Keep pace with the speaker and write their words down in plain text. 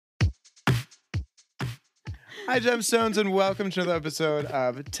Hi, Gemstones, and welcome to another episode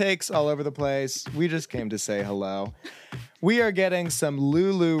of Takes All Over the Place. We just came to say hello. We are getting some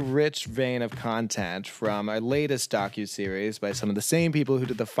Lulu-rich vein of content from our latest docuseries by some of the same people who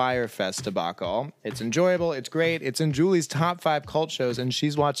did the Fyre Fest debacle. It's enjoyable, it's great, it's in Julie's top 5 cult shows, and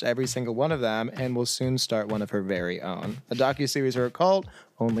she's watched every single one of them and will soon start one of her very own. A docuseries or a cult,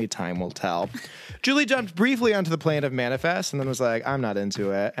 only time will tell. Julie jumped briefly onto the plane of Manifest and then was like, I'm not into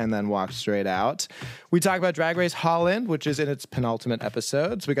it, and then walked straight out. We talk about Drag Race Holland, which is in its penultimate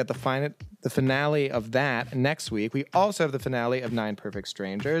episode. So we got the finale of that next week. We also have the finale of 9 Perfect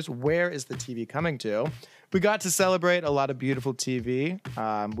Strangers. Where is the TV coming to? We got to celebrate a lot of beautiful TV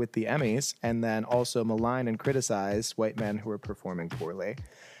with the Emmys, and then also malign and criticize white men who are performing poorly.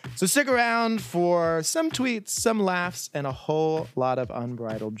 So stick around for some tweets, some laughs, and a whole lot of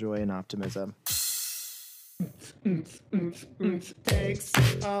unbridled joy and optimism. Takes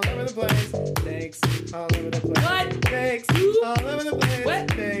all over the place. Takes all over the place. What? Takes all over the place. What?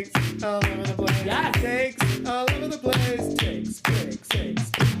 Takes all over the place. Yes. Takes all over the place. Takes all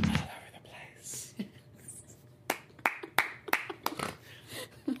over the place.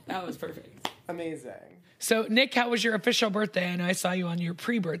 That was perfect. Amazing. So, Nick, how was your official birthday? I know I saw you on your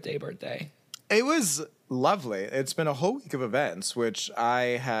birthday. It was lovely. It's been a whole week of events, which I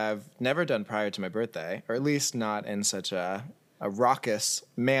have never done prior to my birthday, or at least not in such a raucous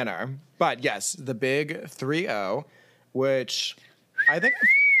manner. But yes, the big 3-0, which I think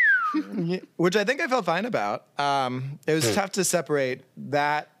I felt fine about. It was tough to separate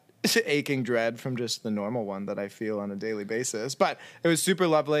that aching dread from just the normal one that I feel on a daily basis. But it was super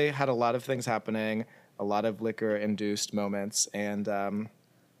lovely, had a lot of things happening, a lot of liquor-induced moments, and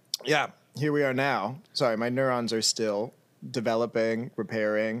yeah, here we are now. Sorry, my neurons are still developing,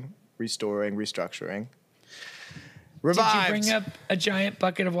 repairing, restoring, restructuring. Revived. Did you bring up a giant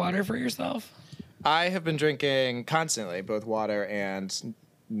bucket of water for yourself? I have been drinking constantly, both water and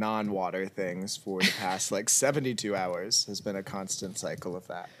non-water things for the past 72 hours. Has been a constant cycle of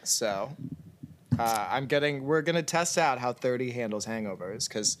that. So we're going to test out how 30 handles hangovers,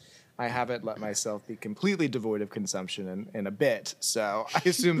 because I haven't let myself be completely devoid of consumption in a bit. So I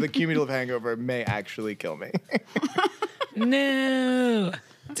assume the cumulative hangover may actually kill me. No,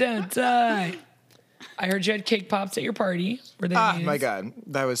 don't die. I heard you had cake pops at your party. Were they amazing? My God,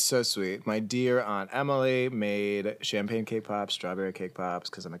 that was so sweet. My dear Aunt Emily made champagne cake pops, strawberry cake pops,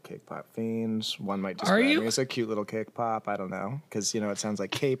 because I'm a cake pop fiend. One might describe me as a cute little cake pop. I don't know, because, it sounds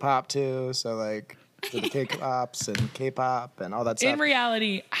like K-pop too. So the cake pops and K-pop and all that stuff. In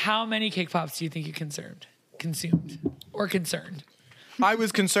reality, how many cake pops do you think you consumed or concerned? I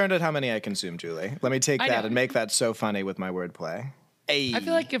was concerned at how many I consumed, Julie. Let me take that and make that so funny with my wordplay. Ay. I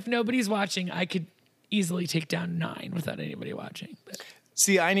feel like if nobody's watching, I could easily take down 9 without anybody watching. But.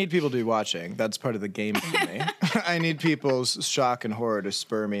 See, I need people to be watching. That's part of the game for me. I need people's shock and horror to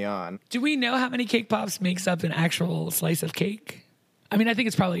spur me on. Do we know how many cake pops makes up an actual slice of cake? I mean, I think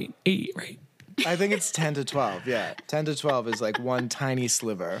it's probably 8, right? I think it's 10 to 12, yeah. 10 to 12 is one tiny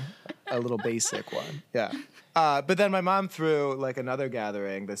sliver, a little basic one, yeah. But then my mom threw another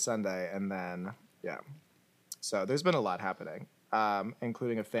gathering this Sunday, and then, yeah. So there's been a lot happening,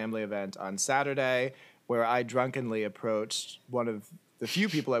 including a family event on Saturday where I drunkenly approached one of the few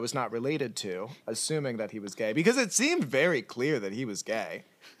people I was not related to, assuming that he was gay, because it seemed very clear that he was gay.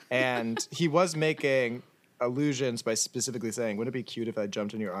 And he was making allusions by specifically saying, wouldn't it be cute if I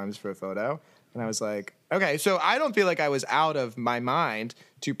jumped in your arms for a photo? And I was like, okay, so I don't feel like I was out of my mind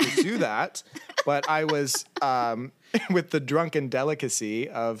to pursue that, but I was with the drunken delicacy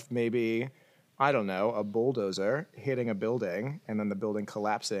of maybe, I don't know, a bulldozer hitting a building and then the building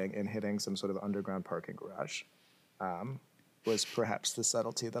collapsing and hitting some sort of underground parking garage was perhaps the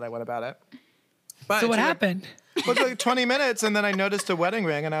subtlety that I went about it. But so what happened? It was 20 minutes, and then I noticed a wedding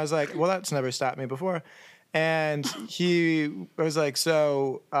ring, and I was like, well, that's never stopped me before. And he was like,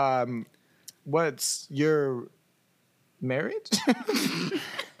 so... you're married?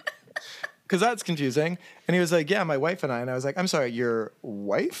 Because that's confusing. And he was like, yeah, my wife and I. And I was like, I'm sorry, your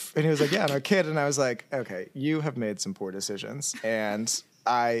wife? And he was like, yeah, and our kid. And I was like, okay, you have made some poor decisions. And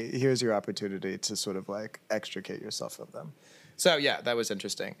here's your opportunity to sort of extricate yourself from them. So yeah, that was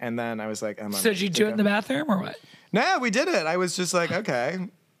interesting. And then I was like, Emma. So did you do it in the bathroom or what? No, we did it. I was just like, okay.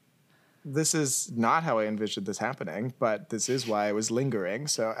 This is not how I envisioned this happening, but this is why I was lingering.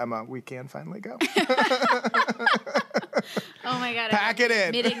 So, Emma, we can finally go. Oh, my God. Pack it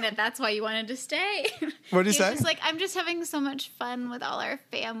in. Admitting that's why you wanted to stay. What did you say? Just I'm just having so much fun with all our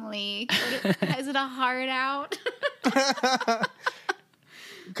family. Is it a heart out?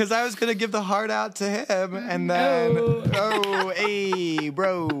 Because I was going to give the heart out to him, and then, hey,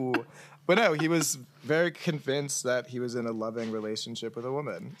 bro. But no, he was very convinced that he was in a loving relationship with a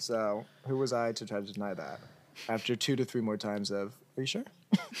woman. So who was I to try to deny that? After 2 to 3 more times of, are you sure?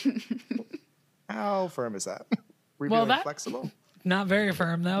 How firm is that? Were you feeling flexible? Not very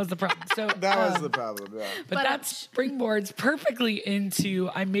firm. That was the problem. So That was the problem, yeah. But that springboards perfectly into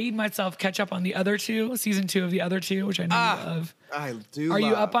I made myself catch up on the other 2, season 2 of the other 2, which I know you love. I do Are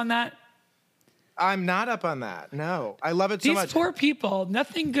you love. up on that? I'm not up on that. No. I love it so These much. poor people,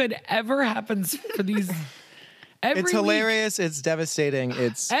 nothing good ever happens for these. Every It's week. hilarious. It's devastating.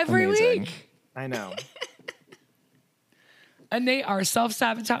 It's Every amazing. week. I know. And they are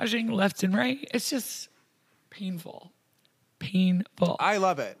self-sabotaging left and right. It's just painful. Painful. I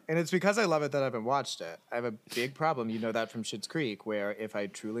love it. And it's because I love it that I haven't watched it. I have a big problem. You know that from Schitt's Creek, where if I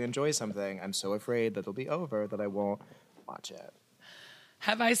truly enjoy something, I'm so afraid that it'll be over that I won't watch it.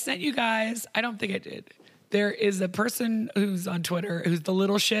 Have I sent you guys? I don't think I did. There is a person who's on Twitter who's the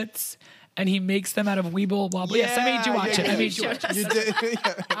little shits, and he makes them out of Weeble Wobble. Yes, I made you watch it. I made you watch it. You did.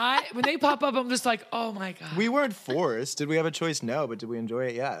 Yeah. When they pop up, I'm just like, oh my God. We weren't forced. Did we have a choice? No. But did we enjoy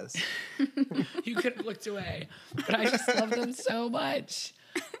it? Yes. You could have looked away. But I just love them so much.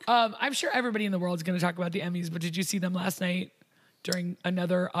 I'm sure everybody in the world is going to talk about the Emmys, but did you see them last night during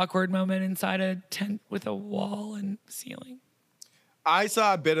another awkward moment inside a tent with a wall and ceiling? I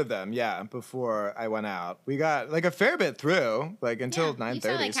saw a bit of them, yeah, before I went out. We got like a fair bit through, like until 9:30. you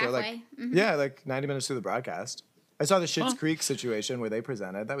saw, like, so like halfway. Mm-hmm. yeah, like 90 minutes through the broadcast. I saw the Schitt's Creek situation where they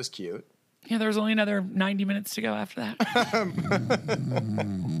presented. That was cute. Yeah, there was only another 90 minutes to go after that.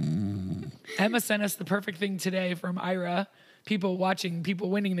 Emma sent us the perfect thing today from Ira. People watching, people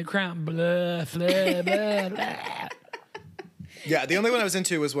winning the crown. Blah, blah, blah, blah. Yeah, the only one I was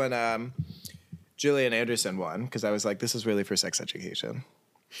into was when Gillian Anderson won, because I was like, this is really for sex education.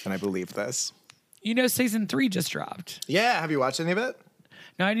 And I believe this. You know, season 3 just dropped. Yeah, have you watched any of it?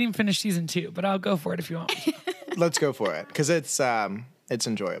 No, I didn't even finish season 2, but I'll go for it if you want. Let's go for it, because it's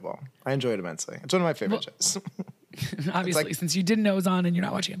enjoyable. I enjoy it immensely. It's one of my favorite shows. Obviously, like- since you didn't know it was on and you're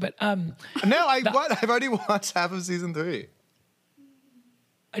not watching it. But No, I've already watched half of season 3.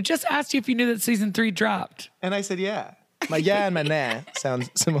 I just asked you if you knew that season 3 dropped. And I said, yeah. My yeah and my nah sounds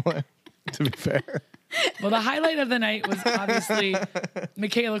similar, to be fair. Well, the highlight of the night was obviously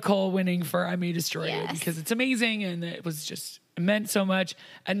Michaela Cole winning for I May Destroy You Yes. because it's amazing and it was just it meant so much.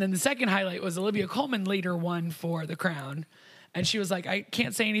 And then the second highlight was Olivia Colman later won for The Crown. And she was like, I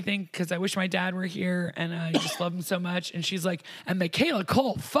can't say anything because I wish my dad were here and I just love him so much. And she's like, and Michaela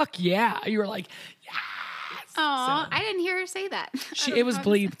Cole, fuck yeah. You were like, yes. Aw, I didn't hear her say that. It was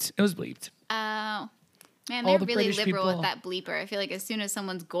bleeped. It was bleeped. Oh. Man, All they're the really British liberal people. with that bleeper. I feel like as soon as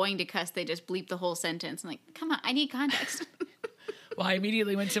someone's going to cuss, they just bleep the whole sentence. I'm like, come on, I need context. Well, I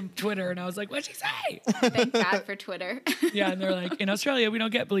immediately went to Twitter and I was like, what'd she say? Thank God for Twitter. Yeah, and they're like, in Australia, we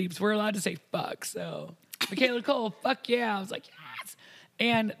don't get bleeps. We're allowed to say fuck. So, Michaela Cole, fuck yeah. I was like, yes.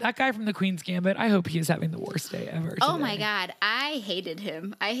 And that guy from the Queen's Gambit, I hope he is having the worst day ever. Oh today. my God, I hated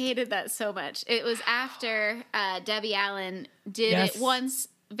him. I hated that so much. It was after Debbie Allen did Yes. it once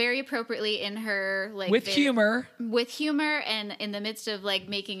very appropriately in her like With humor. and in the midst of like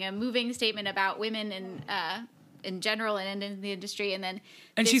making a moving statement about women in general and in the industry, and then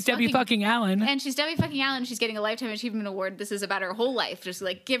And this she's Debbie fucking Allen. and she's Debbie fucking Allen. She's getting a Lifetime Achievement Award. This is about her whole life. Just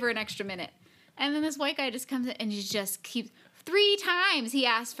like give her an extra minute. And then this white guy just comes in and he just keeps 3 times he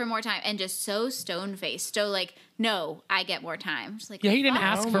asked for more time and just so stone faced. So like, no, I get more time. Just like, Yeah, he didn't fuck,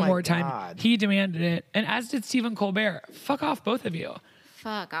 ask Oh for my more time. God. He demanded it. And as did Stephen Colbert. Fuck off, both of you.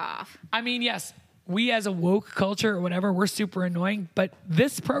 fuck off. I mean, yes, we as a woke culture or whatever, we're super annoying. But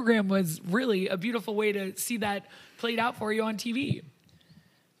this program was really a beautiful way to see that played out for you on TV.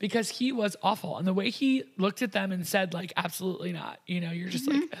 Because he was awful. And the way he looked at them and said, like, absolutely not. You know, you're just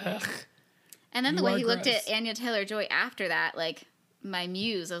like, ugh. And then the You way are he looked gross. at Anya Taylor-Joy after that, like my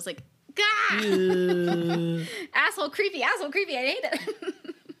muse, I was like, God, asshole creepy, I hate it.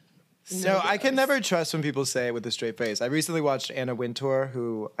 No, I can never trust when people say it with a straight face. I recently watched Anna Wintour,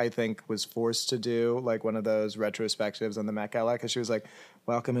 who I think was forced to do like one of those retrospectives on the Met Gala, because she was like,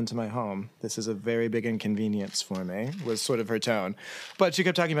 welcome into my home. This is a very big inconvenience for me, was sort of her tone. But she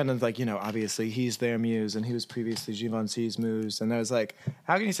kept talking about it like, you know, obviously he's their muse and he was previously Givenchy's muse. And I was like,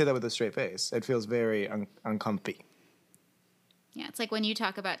 how can you say that with a straight face? It feels very uncomfy. Yeah, it's like when you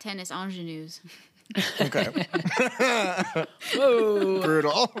talk about tennis ingenues. Okay. Whoa.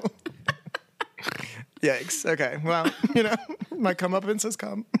 Brutal. Yikes. Okay. Well, you know, my comeuppance has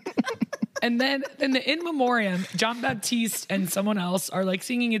come. And then in the In Memoriam, John Baptiste and someone else are like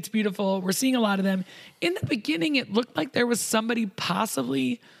singing It's Beautiful. We're seeing a lot of them. In the beginning, it looked like there was somebody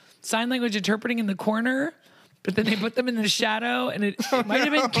possibly sign language interpreting in the corner. but then they put them in the shadow, and it might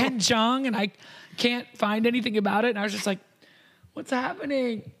have been Ken Jeong, and I can't find anything about it. And I was just like, what's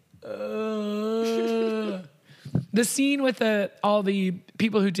happening? The scene with all the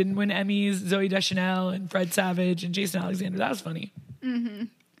people who didn't win Emmys, Zooey Deschanel and Fred Savage and Jason Alexander, that was funny.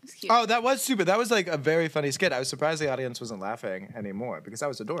 It's cute. Oh, that was super. That was like a very funny skit. I was surprised the audience wasn't laughing anymore because that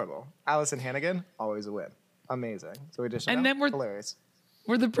was adorable. Allison Hannigan, always a win. Amazing. Zooey Deschanel, And then hilarious.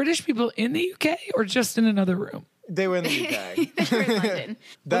 Were the British people in the UK or just in another room? They were in the UK. They were in London.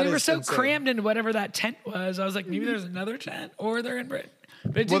 Well, they were is so insane. crammed into whatever that tent was. I was like, maybe there's another tent or they're in Britain.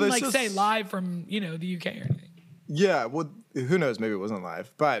 But it Well, didn't there's like say just- live from, the UK or anything. Yeah, well, who knows? Maybe it wasn't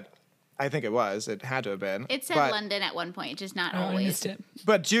live, but I think it was. It had to have been. It said but, London at one point, just not Oh, I always. missed it.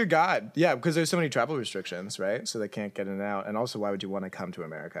 But dear God, yeah, because there's so many travel restrictions, right? So they can't get in and out. And also, why would you want to come to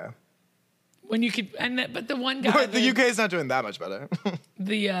America? When you could, but the one guy, The UK is not doing that much better.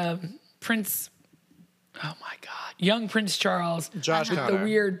 the Prince, oh my God, young Prince Charles, Josh with Connor. the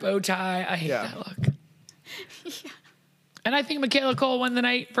weird bow tie. I hate Yeah. that look. And I think Michaela Cole won the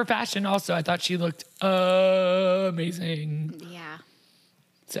night for fashion. Also, I thought she looked amazing. Yeah.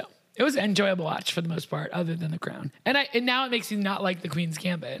 So it was an enjoyable watch for the most part, other than the crown. And now it makes you not like the Queen's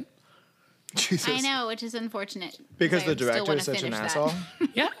Gambit. Jesus. I know, which is unfortunate. Because I the still director wanna is such an finish that. asshole.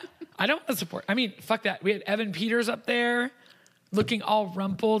 Yeah, I don't want to support. I mean, fuck that. We had Evan Peters up there, looking all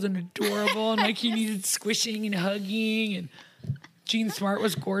rumpled and adorable, and like he needed squishing and hugging. And Gene Smart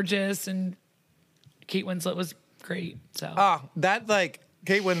was gorgeous, and Kate Winslet was great. So That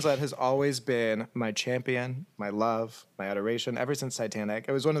Kate Winslet has always been my champion, my love, my adoration ever since Titanic.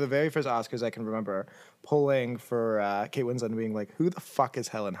 It was one of the very first Oscars I can remember pulling for Kate Winslet and being like, who the fuck is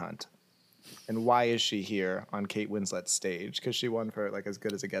Helen Hunt? And why is she here on Kate Winslet's stage? Because she won for like As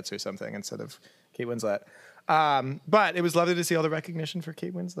Good as It Gets or something instead of Kate Winslet. But it was lovely to see all the recognition for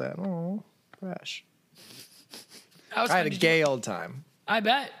Kate Winslet. Oh, fresh. that was I fun. had a Did you- gay old time. I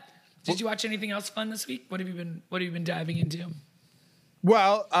bet. Did you watch anything else fun this week? What have you been diving into?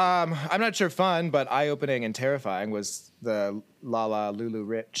 Well, I'm not sure fun, but eye-opening and terrifying was the Lala Lulu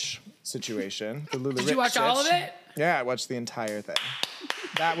Rich situation. The Lulu Did Rich you watch all of sitch. it? Yeah, I watched the entire thing.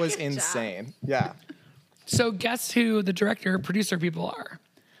 That was Good job. insane. Yeah. So guess who the director, producer people are?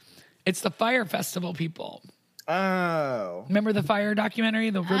 It's the Fire Festival people. Oh. Remember the Fire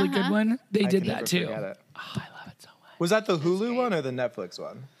documentary, the really good one? They I did can that never too. forget it. Oh, I love it so much. Was that the Hulu one or the Netflix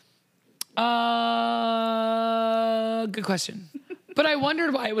one? Good question. But I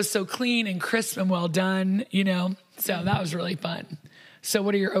wondered why it was so clean and crisp and well done, So that was really fun. So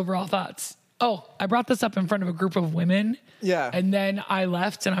what are your overall thoughts? Oh, I brought this up in front of a group of women. Yeah. And then I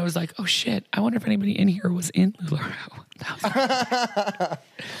left and I was like, oh shit, I wonder if anybody in here was in LuLaRoe.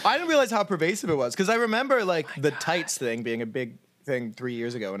 I didn't realize how pervasive it was because I remember the tights thing being a big thing 3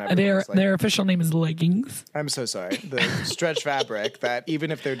 years ago. And Their official name is leggings. I'm so sorry. The stretch fabric that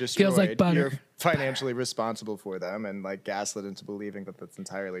even if they're destroyed, Feels like butter. you're financially responsible for them and gaslit into believing that that's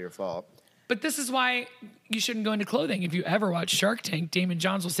entirely your fault. But this is why you shouldn't go into clothing. If you ever watch Shark Tank, Damon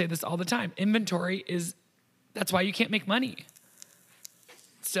Johns will say this all the time. Inventory that's why you can't make money.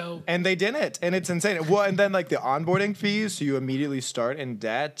 So And they didn't, and it's insane. Well, and then the onboarding fees, so you immediately start in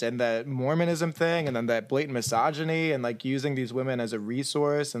debt, and the Mormonism thing, and then that blatant misogyny, and using these women as a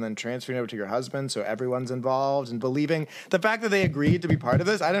resource, and then transferring over to your husband, so everyone's involved, and believing the fact that they agreed to be part of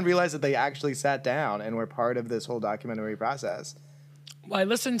this. I didn't realize that they actually sat down and were part of this whole documentary process. well, I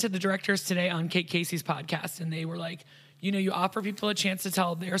listened to the directors today on Kate Casey's podcast, and they were like, you offer people a chance to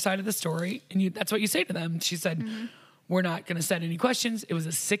tell their side of the story, and that's what you say to them. She said, we're not going to set any questions. It was a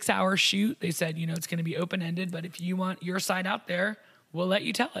 6-hour shoot. They said, it's going to be open-ended, but if you want your side out there, we'll let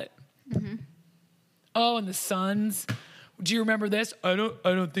you tell it. Oh, and the Sons. Do you remember this? I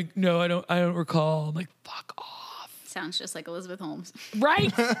don't think, no, I don't recall. I'm like, fuck off. Sounds just like Elizabeth Holmes.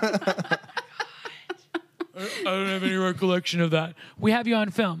 Right? I don't have any recollection of that. We have you on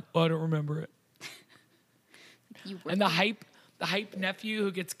film. Oh, I don't remember it. You were And the hype nephew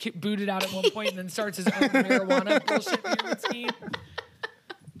who gets booted out at one point and then starts his own marijuana bullshit pyramid scheme.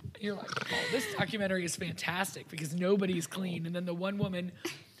 You're like, oh, this documentary is fantastic because nobody's clean. And then the one woman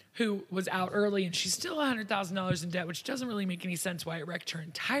who was out early and she's still $100,000 in debt, which doesn't really make any sense why it wrecked her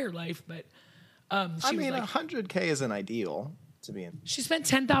entire life. But I mean, was like, 100K isn't ideal to be in. she spent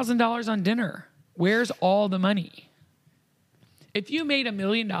 $10,000 on dinner. Where's all the money? If you made $1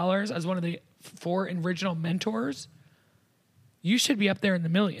 million as one of the 4 original mentors, you should be up there in the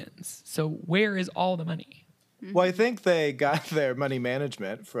millions. So where is all the money? Well, I think they got their money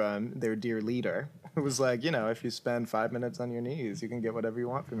management from their dear leader. It was like, if you spend 5 minutes on your knees, you can get whatever you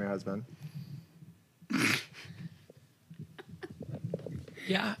want from your husband.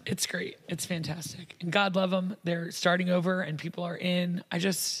 Yeah, it's great. It's fantastic. And God love them. They're starting over and people are in.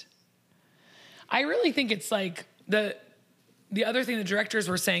 I really think it's like the other thing the directors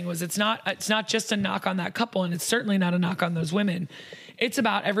were saying was it's not just a knock on that couple, and it's certainly not a knock on those women. It's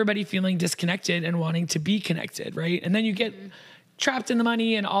about everybody feeling disconnected and wanting to be connected, right? And then you get trapped in the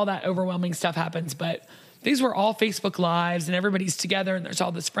money and all that overwhelming stuff happens. But these were all Facebook Lives and everybody's together and there's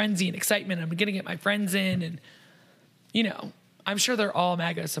all this frenzy and excitement. I'm going to get my friends in and, you know, I'm sure they're all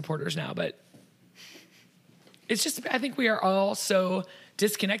MAGA supporters now, but it's just, I think we are all so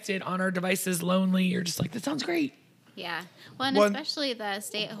disconnected on our devices, lonely. You're just like, that sounds great. Yeah. Well, and especially the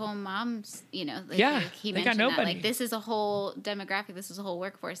stay-at-home moms, you know, like he they got mentioned nobody. that. Like, this is a whole demographic, this is a whole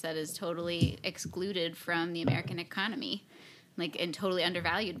workforce that is totally excluded from the American economy, like, and totally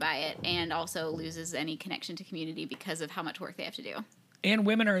undervalued by it, and also loses any connection to community because of how much work they have to do. And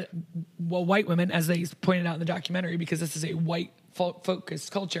women are, well, white women, as they pointed out in the documentary, because this is a white-focused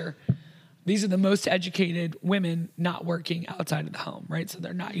culture, these are the most educated women not working outside of the home, right? So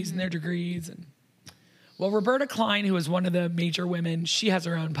they're not using their degrees. And well, Roberta Klein, who is one of the major women, she has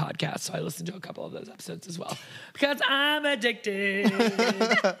her own podcast. So I listened to a couple of those episodes as well because I'm addicted.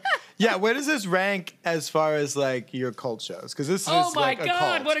 Yeah, where does this rank as far as like your cult shows? Because this is like a cult. Oh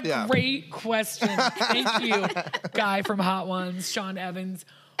my God, what a great question. Thank you, guy from Hot Ones, Sean Evans.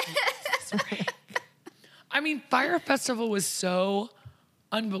 I mean, Fire Festival was so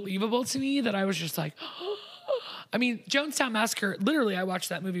unbelievable to me that I was just like, I mean, Jonestown Massacre, literally I watched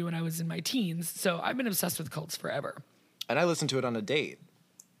that movie when I was in my teens, so I've been obsessed with cults forever. And I listened to it on a date.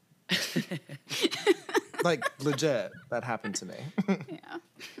 Like, legit, that happened to me. Yeah.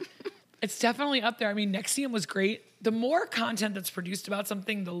 It's definitely up there. I mean, NXIVM was great. The more content that's produced about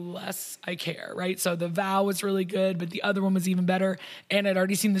something, the less I care, right? So The Vow was really good, but the other one was even better. And I'd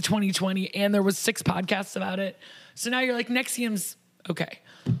already seen the 2020, and there was 6 podcasts about it. So now you're like, NXIVM's okay.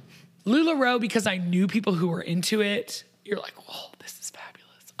 LuLaRoe, because I knew people who were into it, you're like, whoa, this is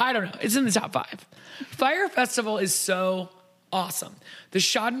fabulous. I don't know. It's in the top 5. Fire Festival is so awesome. The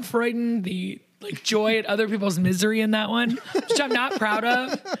Schadenfreude, the like joy at other people's misery in that one, which I'm not proud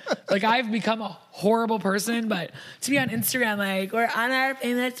of. Like, I've become a horrible person, but to be on Instagram, like, we're on our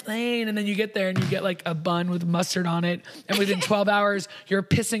famous plane, and then you get there and you get like a bun with mustard on it, and within 12 hours, you're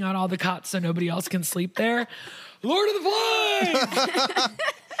pissing on all the cots so nobody else can sleep there. Lord of the Flies!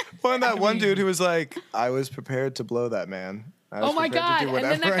 Well, and that one dude who was like, I was prepared to blow that man. Oh my God. And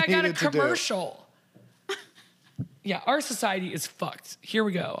then that guy got a commercial. Yeah, our society is fucked. Here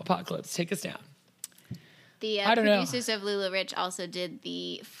we go. Apocalypse, take us down. The producers of LuLaRich also did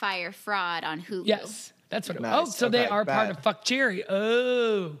the Fire Fraud on Hulu. Yes, that's what it was. Nice. Oh, so they are part of Fuck Jerry.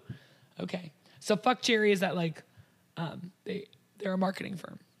 Oh, okay. So Fuck Jerry, is that like, they're a marketing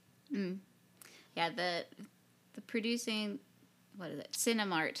firm. Yeah, the producing, what is it?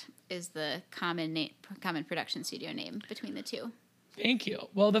 Cinemart is the common production studio name between the two. Thank you.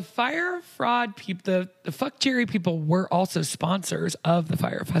 Well, the Fire Fraud people, the Fuck Jerry people were also sponsors of the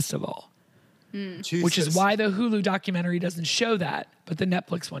Fire Festival, which is why the Hulu documentary doesn't show that, but the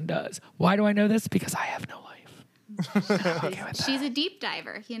Netflix one does. Why do I know this? Because I have no life. She's a deep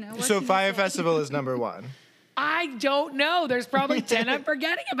diver, you know. So Fire Festival is number 1. I don't know. There's probably 10 I'm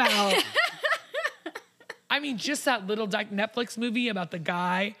forgetting about. I mean, just that little Netflix movie about the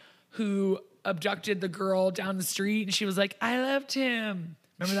guy who abducted the girl down the street and she was like, I loved him.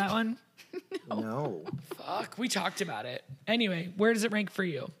 Remember that one? No. Fuck, we talked about it. Anyway, where does it rank for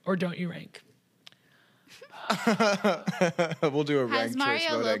you? Or don't you rank? We'll do a ranked Has Mario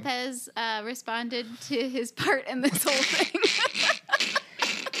choice voting. Lopez responded to his part in this whole thing?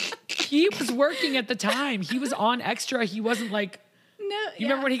 He was working at the time. He was on Extra. He wasn't like, No. you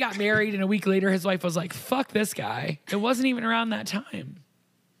remember when he got married and a week later his wife was like, fuck this guy. It wasn't even around that time.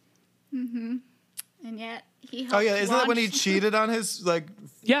 And yet he helped. Oh yeah, isn't that when he launch- cheated on his like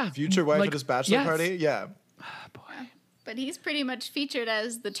future wife Like, at his bachelor yes. party? Yeah. Oh, boy. But he's pretty much featured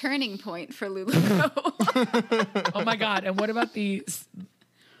as the turning point for LuLaRoe. Oh my God. And what about the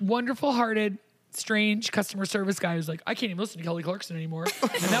wonderful hearted, strange customer service guy who's like, I can't even listen to Kelly Clarkson anymore.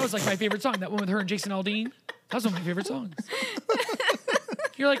 And that was like my favorite song. That one with her and Jason Aldean. That was one of my favorite songs.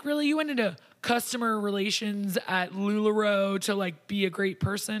 You're like, really? You went into customer relations at LuLaRoe to like be a great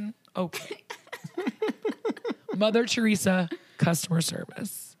person? Okay. Mother Teresa, customer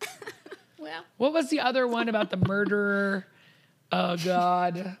service. Well, What was the other one about the murderer? Oh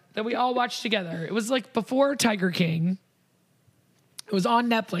God, that we all watched together. It was like before Tiger King. It was on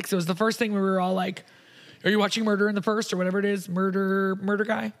Netflix. It was the first thing we were all like, are you watching Murder in the First or whatever it is? Murder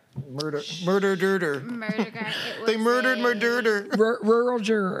guy? Murder dirter. Murder guy. It was They murdered a- murder. Rural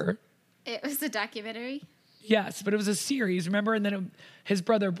juror. It was a documentary. Yes, but it was a series, remember? And then his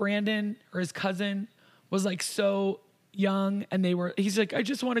brother Brandon or his cousin was like so young, and he's like, I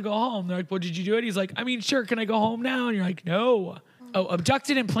just want to go home. They're like, well, did you do it? He's like, I mean, sure, can I go home now? And you're like, no. Oh,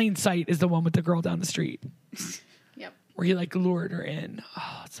 Abducted in Plain Sight is the one with the girl down the street. Yep. Where he like lured her in.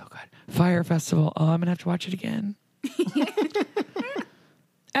 Oh, it's so good. Fire Festival. Oh, I'm gonna have to watch it again.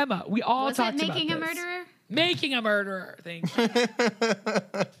 Emma, we all Was talked it about Making a this. Murderer? Making a Murderer. Thank you.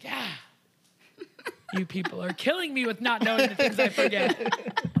 Yeah. You people are killing me with not knowing the things I forget.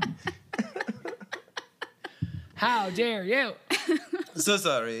 How dare you? So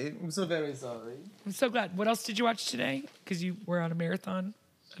sorry. I'm so very sorry. I'm so glad. What else did you watch today? Because you were on a marathon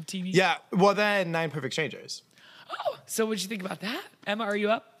of TV. Yeah, well then 9 Perfect Strangers. Oh, so what'd you think about that? Emma, are you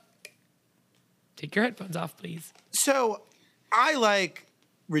up? Take your headphones off, please. So I like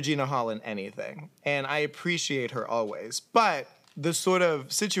Regina Hall in anything, and I appreciate her always. But the sort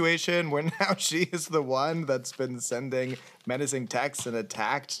of situation where now she is the one that's been sending menacing texts and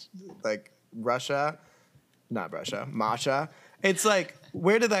attacked like Masha. It's like,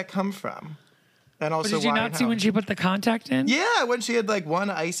 where did that come from? And also, But did you why not and see how? when she put the contact in? Yeah, when she had like one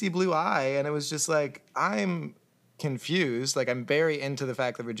icy blue eye, and it was just like, I'm confused. Like, I'm very into the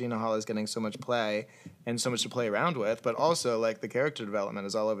fact that Regina Hall is getting so much play and so much to play around with, but also like the character development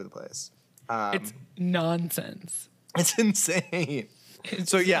is all over the place. It's nonsense. It's insane.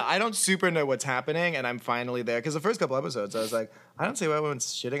 So yeah, I don't super know what's happening, and I'm finally there because the first couple episodes, I was like, I don't see why everyone's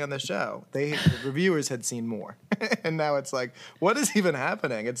shitting on this show. The reviewers had seen more, and now it's like, what is even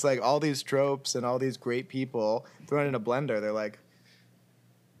happening? It's like all these tropes and all these great people thrown in a blender. They're like,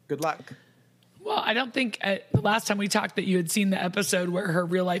 good luck. Well, I don't think the last time we talked that you had seen the episode where her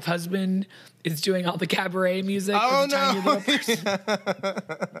real life husband is doing all the cabaret music. Oh, with the tiny no. little person.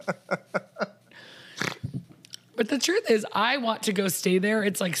 But the truth is, I want to go stay there.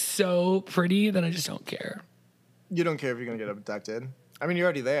 It's like so pretty that I just don't care. You don't care if you're gonna get abducted. I mean, you're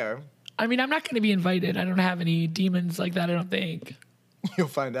already there. I mean, I'm not going to be invited. I don't have any demons like that, I don't think. You'll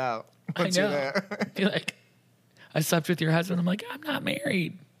find out once I know. you're there. Be like, I slept with your husband. I'm like, I'm not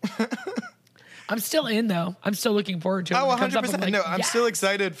married. I'm still in, though. I'm still looking forward to it. Oh, When it comes 100%. up, I'm like, No, I'm yes. still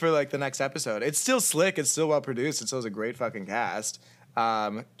excited for like the next episode. It's still slick. It's still well produced. It still has a great fucking cast.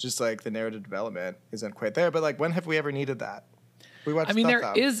 Just like the narrative development isn't quite there. But like, when have we ever needed that? We watched. I mean, there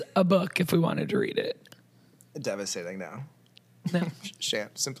Stuff is a book if we wanted to read it. devastating now. No.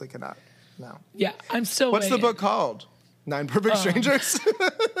 Shan't simply cannot. No. Yeah, I'm still What's the weighing book it. called? 9 Perfect Strangers.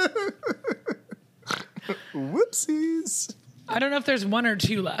 Whoopsies. I don't know if there's one or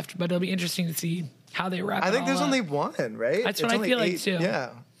two left, but it'll be interesting to see how they wrap it I think all there's up. only one, right? That's It's what I only feel like, 8. too. Yeah.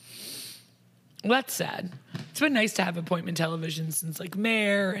 Well, that's sad. It's been nice to have appointment television since like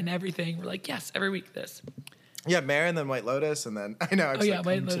Mayor and everything. We're like, yes, every week this. Yeah, Mare and then White Lotus, and then I know. It's Oh yeah, like,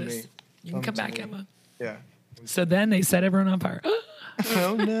 White come to Lotus. me. You can come to back, me. Emma. Yeah. So then they set everyone on fire.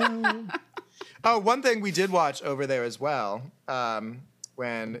 Oh no. Oh, one thing we did watch over there as well,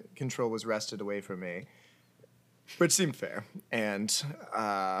 when Control was wrested away from me, which seemed fair, and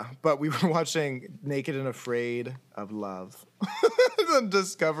but we were watching Naked and Afraid of Love on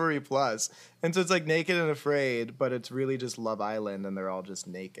Discovery Plus, and so it's like Naked and Afraid, but it's really just Love Island, and they're all just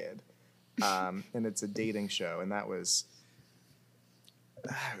naked, and it's a dating show, and that was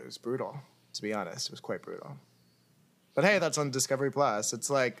it was brutal, to be honest. It was quite brutal. But hey, that's on Discovery Plus. It's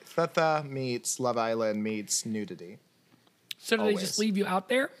like Thetha meets Love Island meets nudity. So do they Always. just leave you out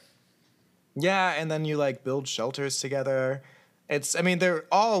there? Yeah, and then you like build shelters together. I mean, they're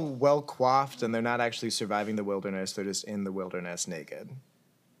all well coiffed and they're not actually surviving the wilderness. They're just in the wilderness naked.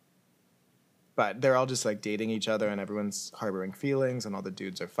 But they're all just like dating each other and everyone's harboring feelings and all the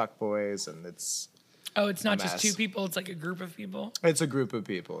dudes are fuckboys and it's Oh, it's not just mess. two people. It's like a group of people. a group of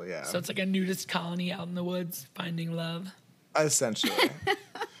people, yeah. So it's like a nudist colony out in the woods finding love. Essentially.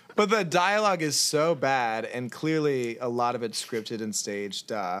 But the dialogue is so bad, and clearly a lot of it's scripted and staged,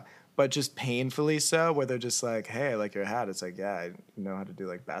 but just painfully so, where they're just like, hey, I like your hat. It's like, yeah, I know how to do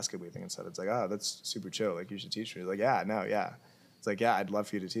like basket weaving and stuff. It's like, oh, that's super chill. Like, you should teach me. It's like, yeah, no, yeah. It's like, yeah, I'd love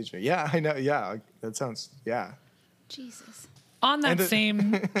for you to teach me. Yeah, I know. Yeah, that sounds, yeah. Jesus. On that And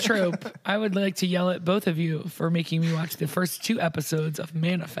same trope, I would like to yell at both of you for making me watch the first 2 episodes of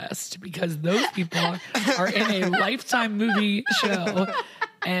Manifest because those people are in a Lifetime movie show,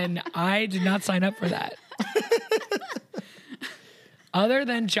 and I did not sign up for that. Other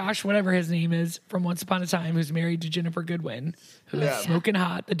than Josh, whatever his name is, from Once Upon a Time, who's married to Jennifer Goodwin, who is Yeah. smoking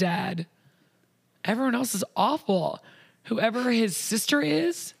hot, the dad. Everyone else is awful. Whoever his sister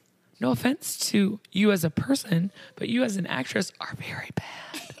is, no offense to you as a person, but you as an actress are very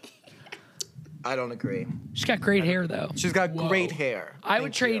bad. I don't agree. She's got great hair, though. She's got Whoa. great hair. I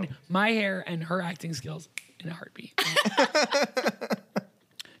would Thank you. trade my hair and her acting skills in a heartbeat.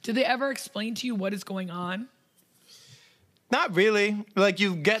 Did they ever explain to you what is going on? Not really. Like,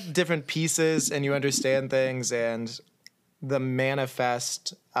 you get different pieces and you understand things, and the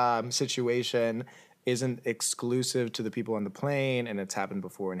manifest situation isn't exclusive to the people on the plane, and it's happened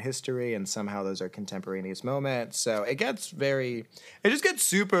before in history, and somehow those are contemporaneous moments. So it just gets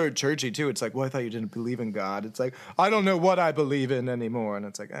super churchy too. It's like, well, I thought you didn't believe in God. It's like, I don't know what I believe in anymore. And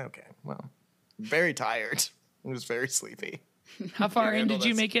it's like, okay, well, I'm very tired. I'm just very sleepy. How far in did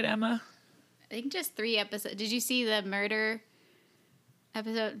you make it, Emma? I think just 3 episodes. Did you see the murder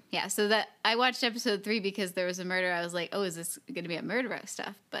episode? Yeah, so that I watched episode 3 because there was a murder. I was like, oh, is this going to be a murder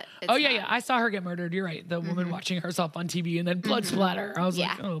stuff? But it's yeah. I saw her get murdered. You're right. The woman watching herself on TV and then blood splatter. I was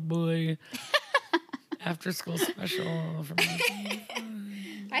like, oh boy. After school special. From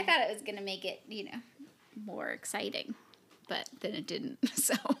I thought it was going to make it, more exciting, but then it didn't.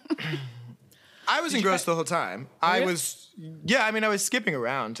 So I was engrossed the whole time. I you? was skipping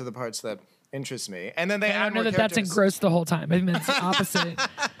around to the parts that interest me. And then they I add don't know more that's characters. engrossed the whole time. I think that's the opposite.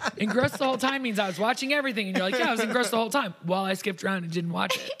 Engrossed the whole time means I was watching everything, and you're like, yeah, I was engrossed the whole time. While I skipped around and didn't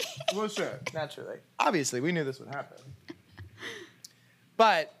watch it. Well, sure, naturally. Obviously, we knew this would happen.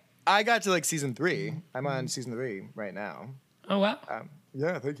 But I got to season 3. I'm on season 3 right now. Oh, wow.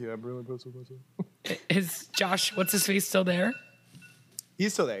 Yeah, thank you. I'm really impressed with myself. Is Josh, what's his face, still there?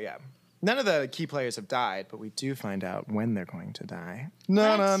 He's still there, yeah. None of the key players have died, but we do find out when they're going to die.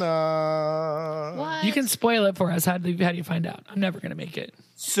 No. what? You can spoil it for us. How do you find out? I'm never going to make it.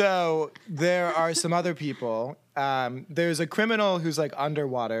 So there are some other people. There's a criminal who's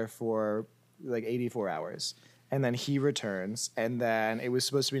underwater for 84 hours. And then he returns. And then it was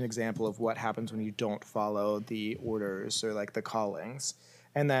supposed to be an example of what happens when you don't follow the orders or the callings.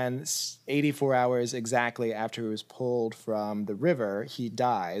 And then 84 hours exactly after he was pulled from the river, he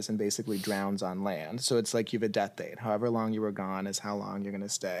dies and basically drowns on land. So it's like you have a death date. However long you were gone is how long you're going to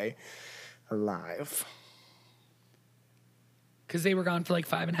stay alive. Because they were gone for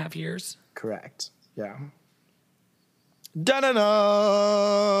 5.5 years. Correct. Yeah. Da-na-na.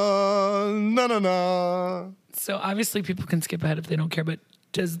 So obviously people can skip ahead if they don't care, but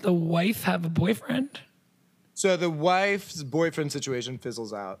does the wife have a boyfriend? So the wife's boyfriend situation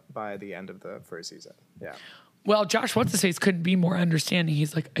fizzles out by the end of the first season. Yeah. Well, Josh What's-His-Face couldn't be more understanding.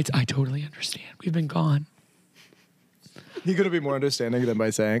 He's like, I totally understand. We've been gone. He couldn't be more understanding than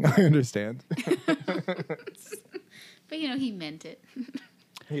by saying, I understand. But he meant it.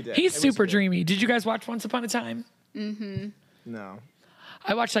 He did. He's It was super good. dreamy. Did you guys watch Once Upon a Time? No.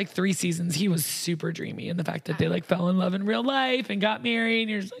 I watched 3 seasons. He was super dreamy in the fact that they fell in love in real life and got married. And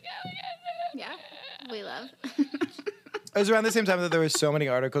you're just like, oh, yeah. Yeah, we love. It was around the same time that there were so many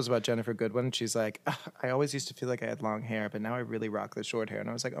articles about Jennifer Goodwin. She's like, I always used to feel like I had long hair, but now I really rock the short hair. And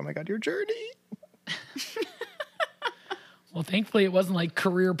I was like, oh my God, your journey. Well, thankfully it wasn't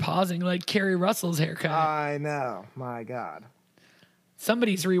career pausing like Carrie Russell's haircut. I know. My God.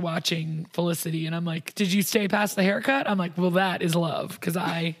 Somebody's rewatching Felicity, and I'm like, did you stay past the haircut? I'm like, well, that is love, because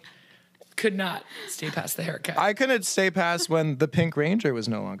I could not stay past the haircut. I couldn't stay past when the Pink Ranger was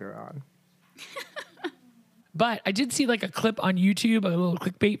no longer on. But I did see a clip on YouTube, a little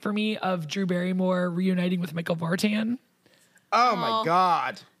clickbait for me, of Drew Barrymore reuniting with Michael Vartan. Oh my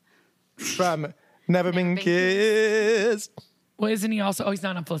God. From Never Been Kissed. Well, isn't he also? Oh, he's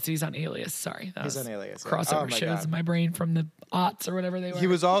not on Felicity. He's on Alias. Sorry, that He's was on Alias, yeah. crossover Oh my shows God. in my brain from the aughts or whatever they were. He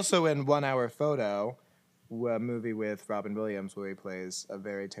was also in 1 Hour Photo, a movie with Robin Williams where he plays a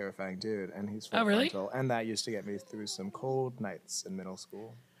very terrifying dude, and he's full Oh, really? frontal, and that used to get me through some cold nights in middle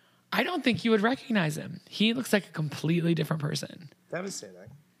school. I don't think you would recognize him. He looks like a completely different person. Devastating.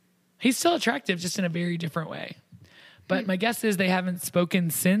 He's still attractive, just in a very different way. But my guess is they haven't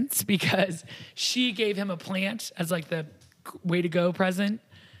spoken since because she gave him a plant as the way to go present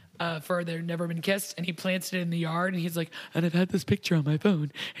for their Never Been Kissed, and he plants it in the yard, and he's like, and I've had this picture on my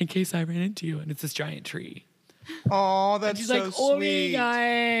phone in case I ran into you, and it's this giant tree. Oh, that's She's so like, oh my sweet. God.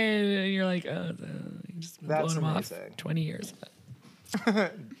 And you're like, oh, you just That's blown him off amazing. 20 years.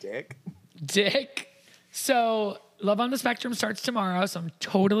 Dick. So Love on the Spectrum starts tomorrow, so I'm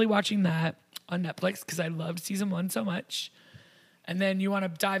totally watching that on Netflix because I loved season 1 so much. And then you want to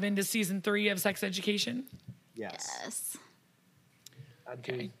dive into season 3 of Sex Education? Yes. Yes.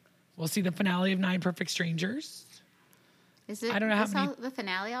 Okay. We'll see the finale of 9 Perfect Strangers. Is it? I don't know how is many- the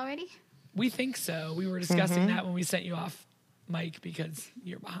finale already? We think so. We were discussing that when we sent you off mic because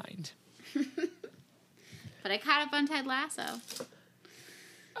you're behind. But I caught up on Ted Lasso.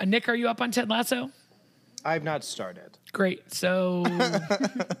 Nick, are you up on Ted Lasso? I've not started. Great. So,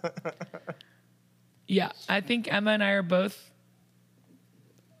 yeah, I think Emma and I are both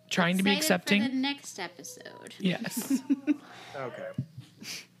trying to be Excited accepting. for the next episode. Yes. Okay.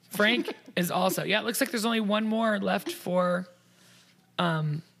 Frank is also. Yeah, it looks like there's only one more left for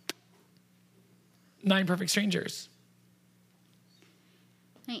 9 Perfect Strangers.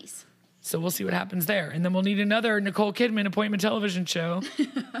 Nice. So we'll see what happens there. And then we'll need another Nicole Kidman appointment television show.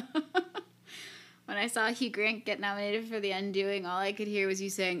 When I saw Hugh Grant get nominated for The Undoing, all I could hear was you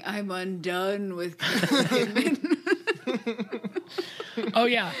saying, "I'm undone with Kidman." Oh,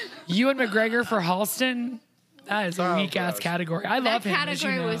 yeah. Ewan McGregor for Halston. That is a weak-ass gross. category. I love That him, as you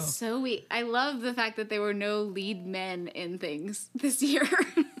category know. was so weak. I love the fact that there were no lead men in things this year.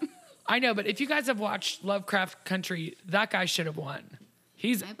 I know, but if you guys have watched Lovecraft Country, that guy should have won.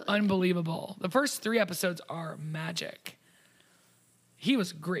 He's I believe it. unbelievable. The first 3 episodes are magic. He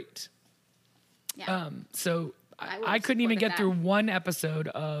was great. Yeah. So I would've I couldn't even supported get that. through one episode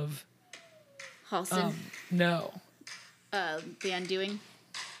of Halston, no. The Undoing.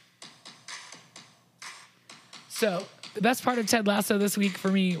 So the best part of Ted Lasso this week for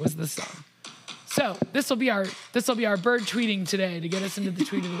me was this song. So this will be our bird tweeting today to get us into the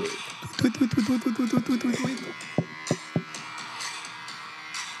tweet of the week.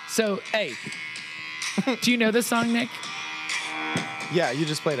 So Hey. do you know this song, Nick? Yeah, you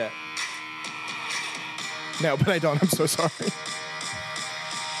just played it. No, but I don't. I'm so sorry.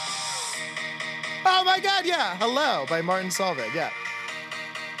 Oh my God! Yeah, "Hello" by Martin Solveig. Yeah.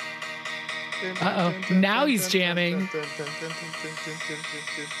 Uh-oh. Now he's jamming.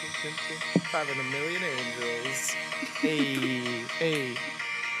 500 million angels. Hey, hey.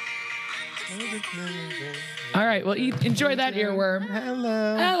 All right. Well, enjoy that earworm.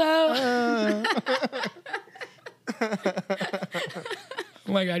 Hello. Hello.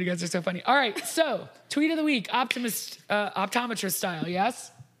 Oh my God, you guys are so funny. All right. So tweet of the week, optometrist style.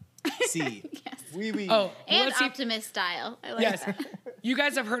 Yes. See. Yes. Oui, oui. Oh, well, And let's see. Optimist style. I like Yes. that. You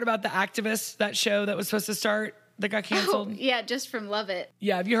guys have heard about The Activist, that show that was supposed to start that got Oh, canceled? yeah, just from Love It.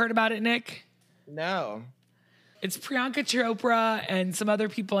 Yeah. Have you heard about it, Nick? No. It's Priyanka Chopra and some other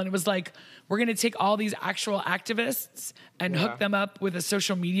people, and it was like, we're going to take all these actual activists and hook them up with a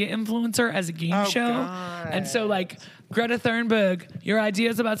social media influencer as a game show. God. And so, like, Greta Thunberg, your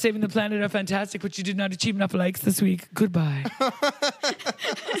ideas about saving the planet are fantastic, but you did not achieve enough likes this week. Goodbye.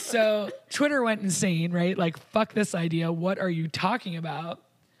 So Twitter went insane, right? Like, fuck this idea. What are you talking about?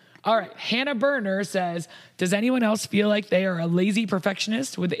 All right. Hannah Burner says, does anyone else feel like they are a lazy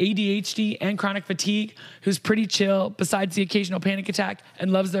perfectionist with ADHD and chronic fatigue who's pretty chill besides the occasional panic attack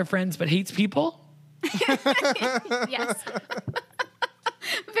and loves their friends but hates people? Yes.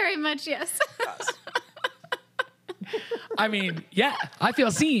 Very much, yes. I mean, yeah, I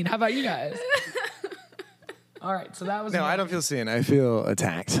feel seen. How about you guys? All right. So that was No, I don't feel seen. I feel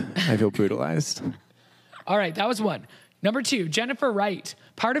attacked. I feel brutalized. All right, that was one. Number 2, Jennifer Wright.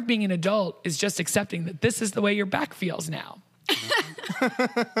 Part of being an adult is just accepting that this is the way your back feels now.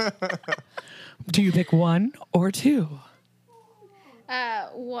 Do you pick 1 or 2?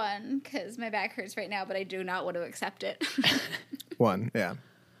 1, because my back hurts right now, but I do not want to accept it. 1, yeah.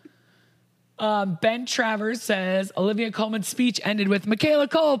 Ben Travers says Olivia Colman's speech ended with Michaela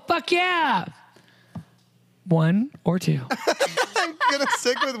Cole, fuck yeah. 1 or 2? I'm gonna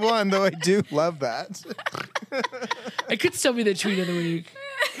stick with 1, though I do love that. It could still be the tweet of the week.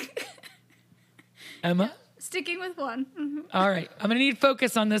 Emma? Sticking with 1. Mm-hmm. All right. I'm going to need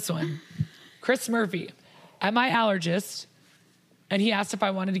focus on this one. Chris Murphy. Am I allergist? And he asked if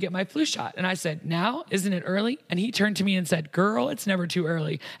I wanted to get my flu shot. And I said, now? Isn't it early? And he turned to me and said, girl, it's never too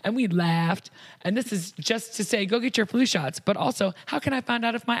early. And we laughed. And this is just to say, go get your flu shots. But also, how can I find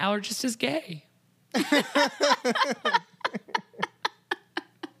out if my allergist is gay?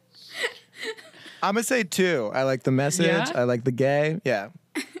 I'm gonna say 2. I like the message. Yeah? I like the gay. Yeah.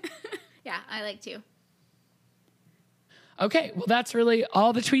 Yeah, I like to. Okay, well, that's really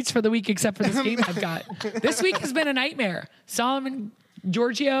all the tweets for the week except for this game I've got. This week has been a nightmare. Solomon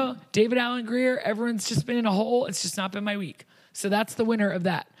Giorgio, David Allen Greer, everyone's just been in a hole. It's just not been my week. So that's the winner of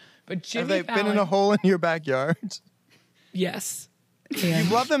that. But Jimmy Have they Fallon, been in a hole in your backyard? yes. You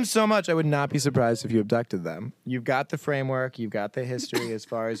love them so much, I would not be surprised if you abducted them. You've got the framework. You've got the history. As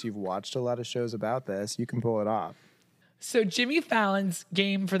far as you've watched a lot of shows about this, you can pull it off. So Jimmy Fallon's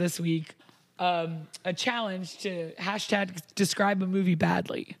game for this week, a challenge to hashtag describe a movie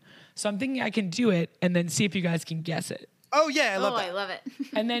badly. So I'm thinking I can do it and then see if you guys can guess it. Oh, yeah, I love that. I love it.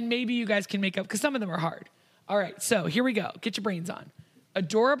 And then maybe you guys can make up, because some of them are hard. All right, so here we go. Get your brains on.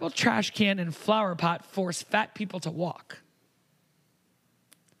 Adorable trash can and flower pot force fat people to walk.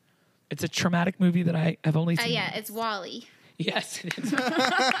 It's a traumatic movie that I have only seen. Yeah, it's Wall-E. Yes, it is.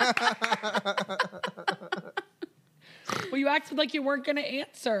 Well, you acted like you weren't going to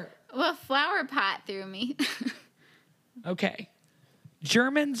answer. Well, flower pot threw me. Okay.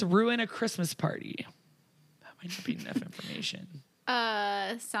 Germans ruin a Christmas party. That might not be enough information.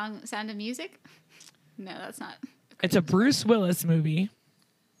 Sound of Music? No, that's not. It's a Bruce Willis movie.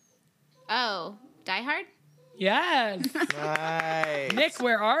 Oh, Die Hard? Yes. Nice. Nick,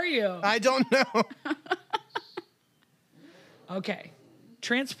 where are you? I don't know. Okay.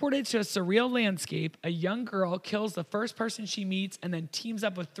 Transported to a surreal landscape, a young girl kills the first person she meets and then teams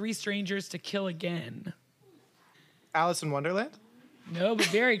up with 3 strangers to kill again. Alice in Wonderland? No, but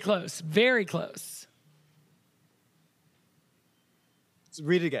very close. Very close.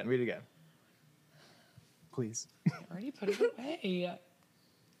 Read it again. Please. I already put it away.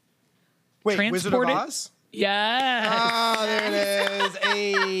 Wait, Wizard of Transported- Oz? Yes. Oh, there it is.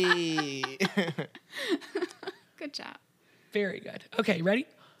 Hey. Good job. Very good. Okay, ready?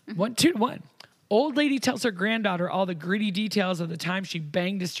 1, 2, 1. Old lady tells her granddaughter all the gritty details of the time she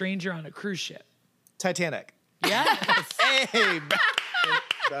banged a stranger on a cruise ship. Titanic. Yes. Hey, back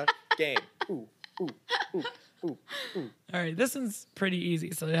in the game. Ooh. All right, this one's pretty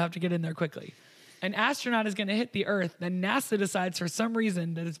easy, so you have to get in there quickly. An astronaut is going to hit the Earth, then NASA decides for some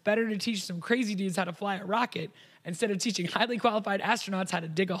reason that it's better to teach some crazy dudes how to fly a rocket instead of teaching highly qualified astronauts how to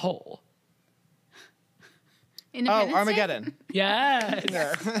dig a hole. Independence Day? Armageddon. Yes.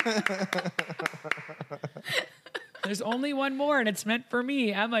 Yeah. There's only one more, and it's meant for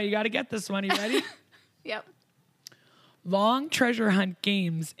me. Emma, you got to get this one. You ready? Yep. Long treasure hunt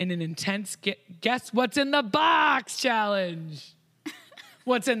games in an intense guess what's in the box challenge.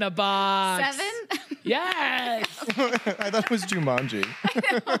 What's in the box? 7? Yes. I thought it was Jumanji.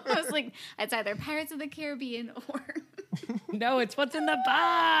 I was like, it's either Pirates of the Caribbean or... No, it's what's in the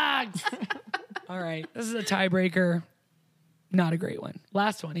box. All right. This is a tiebreaker. Not a great one.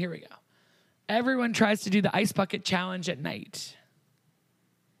 Last one. Here we go. Everyone tries to do the ice bucket challenge at night.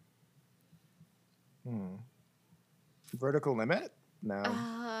 Vertical Limit? No. Ice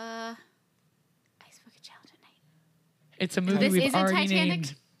Bucket Challenge at night. It's a movie This we've isn't already Titanic?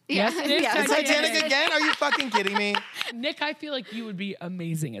 named. Yeah. Yes, it is Yeah. Titanic again? Are you fucking kidding me? Nick, I feel like you would be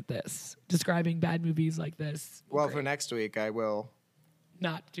amazing at this, describing bad movies like this. Well, Great. for next week, I will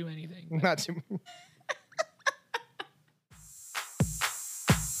Not do anything. not do.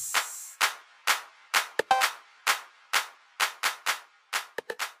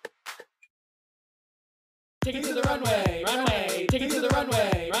 Take it to the runway, runway. Take it to the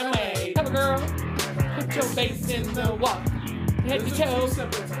runway, runway. Come on, girl. Put your face in the walk. Head to toe.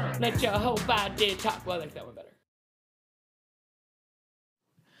 Let your whole body talk. Well, I like that one better.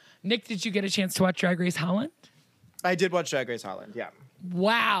 Nick, did you get a chance to watch Drag Race Holland? I did watch Drag Race Holland. Yeah.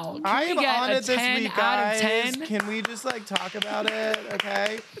 Wow. Can I we am get on a it this 10 week, out guys. of 10? Can we just like talk about it?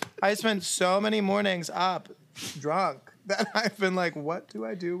 Okay. I spent so many mornings up drunk that I've been like, what do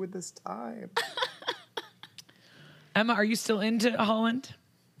I do with this time? Emma, are you still into Holland?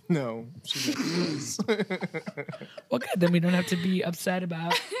 No, she never is. Well, good. Then we don't have to be upset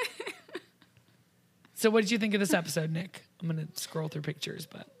about. So, what did you think of this episode, Nick? I'm gonna scroll through pictures,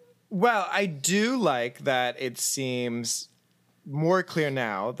 but Well, I do like that it seems more clear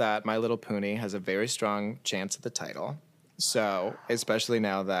now that My Little Pony has a very strong chance at the title. So, especially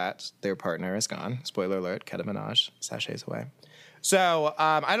now that their partner is gone. Spoiler alert, Keta Minaj sachets away. So,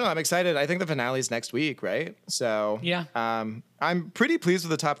 I don't know. I'm excited. I think the finale's next week, right? So, Yeah. I'm pretty pleased with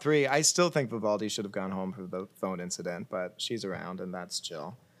the top 3. I still think Vivaldi should have gone home for the phone incident, but she's around and that's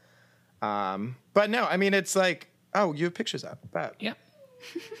chill. But no, I mean, it's like, oh, you have pictures up. Bet. yeah.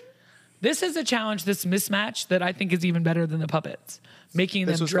 This is a challenge, this mismatch, that I think is even better than the puppets. Making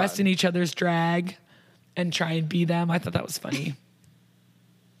This them was dressed fun. in each other's drag and try and be them. I thought that was funny.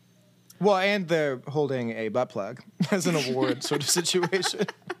 Well, and they're holding a butt plug as an award sort of situation.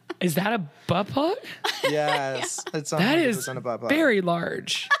 Is that a butt plug? Yes, it's 100% That is a butt plug. very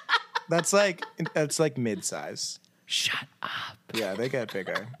large. That's like mid-size. Shut up. Yeah, they get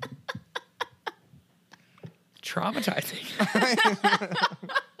bigger. Traumatizing.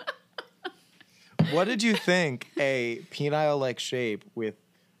 What did you think a penile-like shape with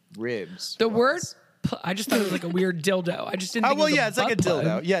ribs? The was? word, I just thought it was like a weird dildo. I just didn't Oh think well, it was yeah, it's like a butt dildo.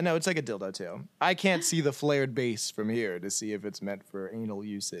 plug. Yeah, no, it's like a dildo too. I can't see the flared base from here to see if it's meant for anal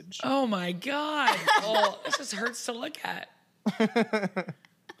usage. Oh my God. Oh, this just hurts to look at.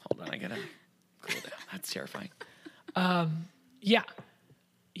 Hold on, I gotta cool down. That's terrifying. Yeah.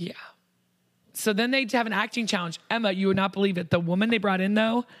 Yeah. So then they have an acting challenge. Emma, you would not believe it. The woman they brought in,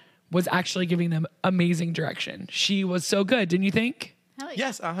 though, was actually giving them amazing direction. She was so good, didn't you think? Hell yeah.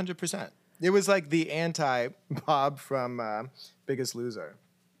 Yes, 100%. It was like the anti-Bob from Biggest Loser.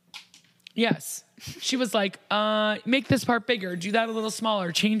 Yes. She was like, make this part bigger, do that a little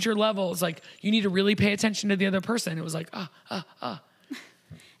smaller, change your levels. Like, you need to really pay attention to the other person. It was like,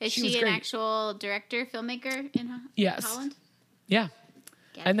 Is She was she an great. actual director, filmmaker in Yes. Holland? yeah.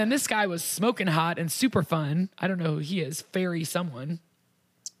 Yeah. And then this guy was smoking hot and super fun. I don't know who he is. Fairy someone.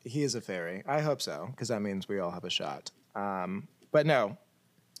 He is a fairy. I hope so, because that means we all have a shot. But no,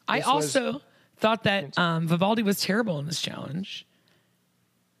 I This was- also thought that Vivaldi was terrible in this challenge.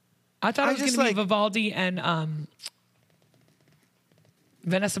 I thought I it was going just, to be like- Vivaldi and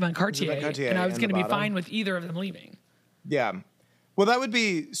Vanessa Van Cartier, Van Cartier and I was in going to the be bottom. fine with either of them leaving. yeah. Well, that would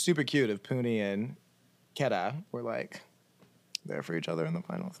be super cute if Puni and Keta were like there for each other in the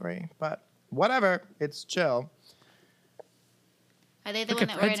final three. But whatever, it's chill. Are they the Look one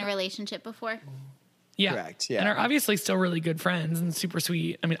at that were in Fred's- a relationship before? Yeah, Correct, yeah. and are obviously still really good friends and super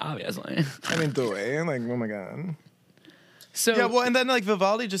sweet. I mean, obviously. I mean, do it. Like, oh my god. So Yeah, well, and then like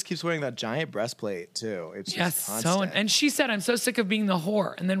Vivaldi just keeps wearing that giant breastplate too. It's yes, just so constant. and she said, "I'm so sick of being the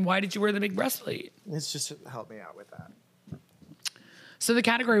whore." And then why did you wear the big breastplate? It's just help me out with that. So the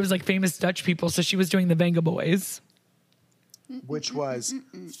category was like famous Dutch people. So she was doing the Venga Boys. Which was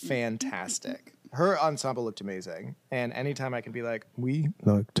fantastic. Her ensemble looked amazing, and anytime I can be like, we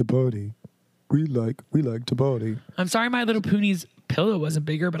like to party, we like to party. I'm sorry, My Little Pony's pillow wasn't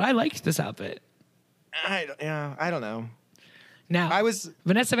bigger, but I liked this outfit. I don't know. Now, I was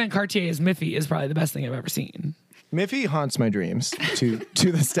Vanessa Van Cartier as Miffy is probably the best thing I've ever seen. Miffy haunts my dreams to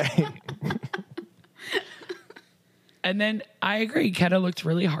this day. And then I agree, Keta looked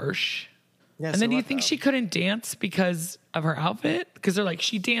really harsh. Yeah, And then do you think she couldn't dance because of her outfit? Because they're like,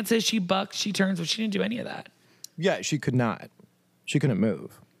 she dances, she bucks, she turns, but she didn't do any of that. Yeah, she could not. She couldn't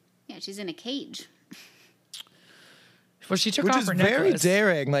move, Yeah, she's in a cage. Well, she took which off is her very necklace.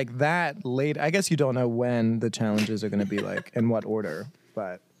 daring. Like that late. I guess you don't know when the challenges are going to be like in what order,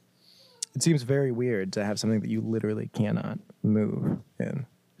 but it seems very weird to have something that you literally cannot move in.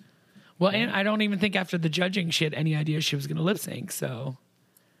 Well, and I don't even think after the judging she had any idea she was going to lip sync. So,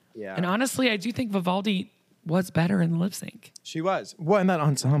 Yeah, and honestly, I do think Vivaldi was better in the lip sync. she was. Well, and that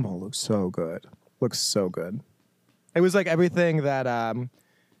ensemble looks so good. Looks so good. It was like everything that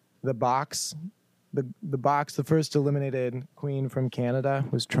the box, the first eliminated queen from Canada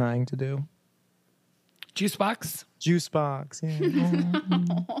was trying to do. Juice box. Juice box. Yeah.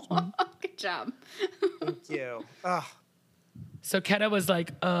 Good job. Thank you. Ugh. So Keta was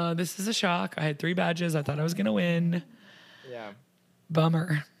like, this is a shock. I had 3 badges. I thought I was going to win. Yeah.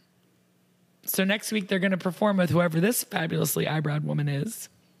 Bummer. So next week they're going to perform with whoever this fabulously eyebrowed woman is.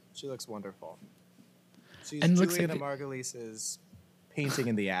 She looks wonderful. She's And looks Juliana like Margulies' painting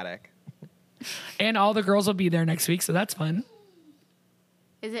in the attic. And all the girls will be there next week, so that's fun.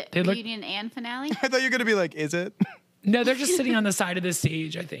 Is it They look- reunion and finale? I thought you were going to be like, is it? No, they're just sitting on the side of the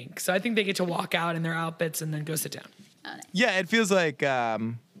stage, I think. So I think they get to walk out in their outfits and then go sit down. Oh, nice. Yeah, it feels like,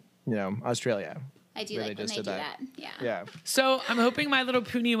 Australia. I do Where like they when just they do did that. Yeah. Yeah, So I'm hoping My Little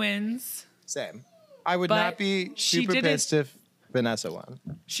Pony wins. same. I would But not be she super didn't- pissed if Vanessa won.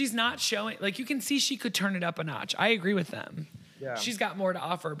 She's not showing, like, you can see she could turn it up a notch. I agree with them. Yeah. She's got more to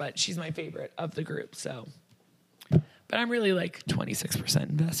offer, but she's my favorite of the group, so. But I'm really like 26%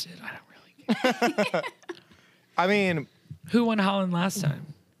 invested. I don't really care. I mean, Who won Holland last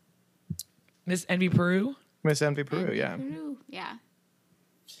time? Miss Envy Peru? Miss Envy Peru, yeah. Peru. Yeah.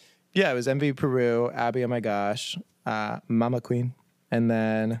 Yeah, it was Envy Peru, Abby, oh my gosh, Mama Queen, and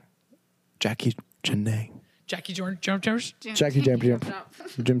then Jackie Janae. Jackie Jam. Jackie Jam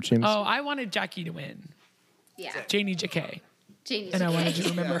Jim James. Oh, I wanted Jackie to win. Yeah. Janie JK. Janie. And I wanted to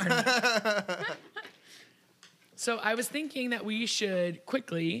remember her name. So I was thinking that we should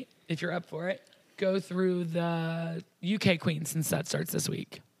quickly, if you're up for it, go through the UK Queen since that starts this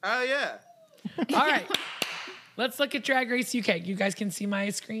week. Oh, yeah. All right. Let's look at Drag Race UK. You guys can see my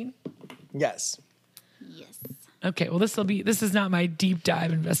screen? Yes. Yes. Okay, well this is not my deep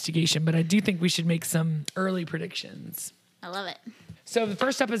dive investigation, but I do think we should make some early predictions. I love it. So the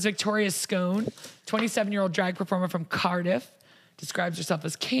first up is Victoria Scone, 27-year-old drag performer from Cardiff, describes herself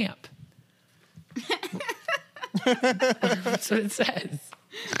as camp. That's what it says.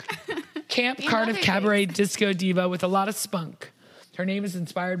 Camp In Cardiff other cabaret disco diva with a lot of spunk. Her name is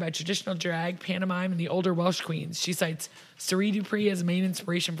inspired by traditional drag, pantomime, and the older Welsh queens. She cites Cerie Dupree as a main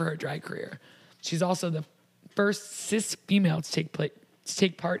inspiration for her drag career. She's also the first cis female to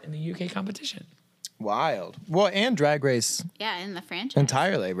take part in the UK competition. Wild. Well, and Drag Race Yeah, in the franchise.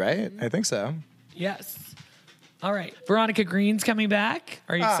 entirely, right? I think so. Yes. All right. Veronica Green's coming back.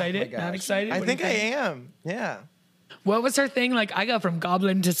 Are you excited? Oh my Not gosh. excited? I What do you think I am. Yeah. What was her thing? Like, I got from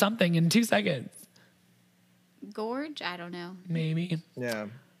goblin to something in 2 seconds. Gorge? I don't know. Maybe. Yeah.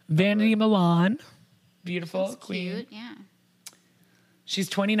 Vanity Milan. Beautiful That's queen. cute. Yeah. She's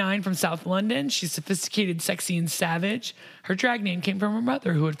 29 from South London. She's sophisticated, sexy, and savage. Her drag name came from her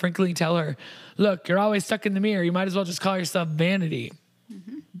mother, who would frankly tell her, look, you're always stuck in the mirror. You might as well just call yourself Vanity.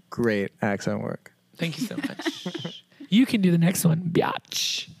 Great accent work. Thank you so much. You can do the next one,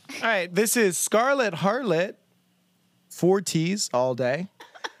 biatch. All right, this is Scarlet Harlot. 4 T's all day.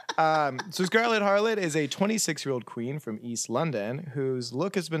 So Scarlet Harlot is a 26-year-old queen from East London whose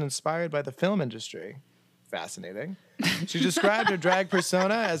look has been inspired by the film industry. Fascinating. She described her drag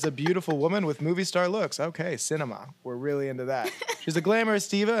persona as a beautiful woman with movie star looks. Okay, cinema. We're really into that. She's a glamorous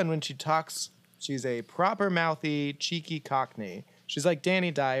diva, and when she talks, she's a proper mouthy, cheeky cockney. She's like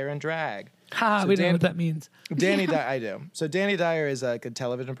Danny Dyer in drag. Ha, So we don't know what that means. Danny Dyer, I do. So Danny Dyer is a good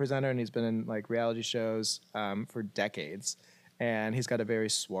television presenter, and he's been in like reality shows for decades. And he's got a very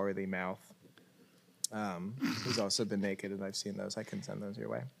swarthy mouth. He's also been naked, and I've seen those. I can send those your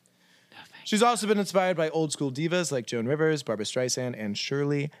way. She's also been inspired by old school divas like Joan Rivers, Barbra Streisand, and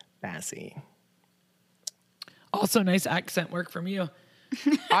Shirley Bassey. Also, nice accent work from you.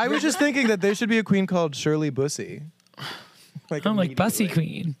 I was just thinking that there should be a queen called Shirley Bussey. I'm like Bussy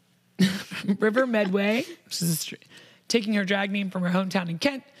immediately. Queen. River Medway. She's taking her drag name from her hometown in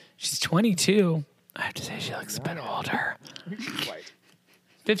Kent. She's 22. I have to say, she looks a bit older. White.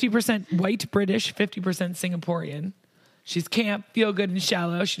 50% white British, 50% Singaporean. She's camp, feel good, and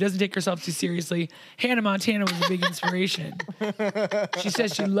shallow. She doesn't take herself too seriously. Hannah Montana was a big inspiration. She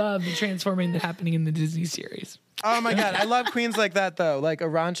says she loved the transforming that's happening in the Disney series. Oh my God, I love queens like that though, like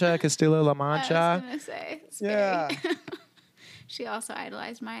Arancha Castillo-La I Mancha. was gonna say. It's Yeah. very- She also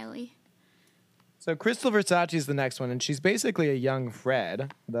idolized Miley. So Crystal Versace is the next one, and she's basically a young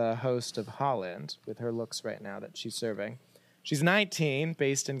Fred, the host of Holland, with her looks right now that she's serving. She's 19,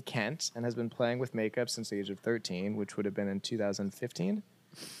 based in Kent, and has been playing with makeup since the age of 13, which would have been in 2015.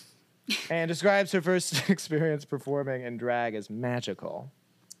 And describes her first experience performing in drag as magical.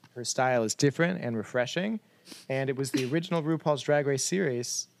 Her style is different and refreshing, and it was the original RuPaul's Drag Race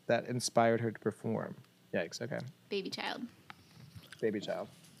series that inspired her to perform. Yikes, okay. Baby child. Baby child.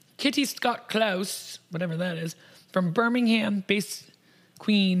 Kitty Scott Close, whatever that is, from Birmingham, based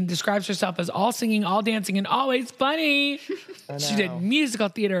queen, describes herself as all singing, all dancing, and always funny. She did musical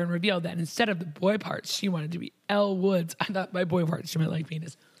theater and revealed that instead of the boy parts, she wanted to be Elle Woods. I thought by boy parts, she meant like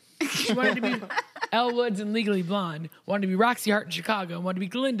penis. She wanted to be Elle Woods in Legally Blonde, wanted to be Roxy Hart in Chicago, and wanted to be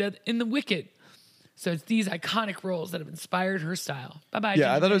Glinda in The Wicked. So it's these iconic roles that have inspired her style. Bye-bye,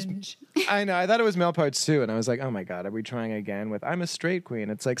 Yeah, I thought it was. Ginge. I know. I thought it was male parts too, and I was like, "Oh my God, are we trying again with I'm a straight queen?"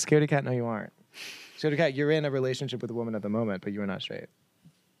 It's like Scaredy Cat. No, you aren't. Scaredy Cat, you're in a relationship with a woman at the moment, but you are not straight.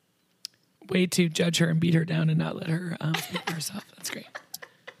 Way to judge her and beat her down and not let her speak for herself. That's great.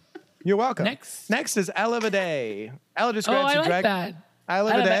 You're welcome. Next is Ella Vidae. Ella Oh, describes I her like drag. that.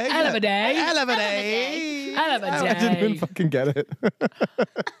 Ella Ella Vidae. Ella Vidae. Ella Vidae. Ella Vidae. I didn't even fucking get it.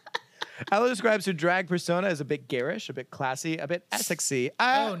 Ella describes her drag persona as a bit garish, a bit classy, a bit Essexy.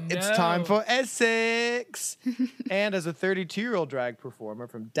 Oh, It's no. time for Essex. And as a 32-year-old drag performer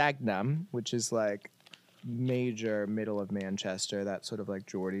from Dagenham, which is like major middle of Manchester, that sort of like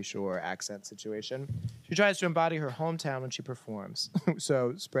Geordie Shore accent situation, she tries to embody her hometown when she performs.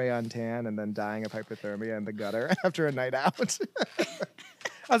 So spray on tan and then dying of hypothermia in the gutter after a night out.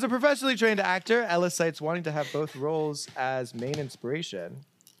 As a professionally trained actor, Ella cites wanting to have both roles as main inspiration.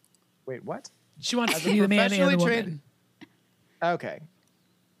 Wait, what? She wants As to a be the man and the professionally woman. Okay.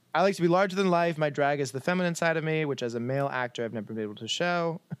 I like to be larger than life. My drag is the feminine side of me, which as a male actor, I've never been able to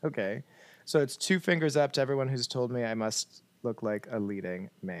show. Okay. So it's 2 fingers up to everyone who's told me I must look like a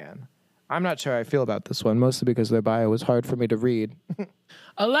leading man. I'm not sure how I feel about this one, mostly because their bio was hard for me to read.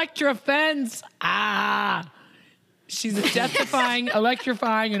 Electra Fence. Ah. She's a death-defying,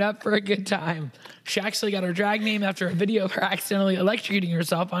 electrifying, and up for a good time. She actually got her drag name after a video of her accidentally electrocuting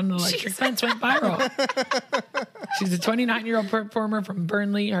herself on an electric fence went viral. She's a 29-year-old performer from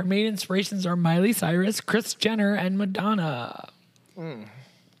Burnley. Her main inspirations are Miley Cyrus, Kris Jenner, and Madonna.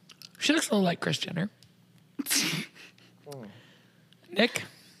 She looks a little like Kris Jenner. Nick,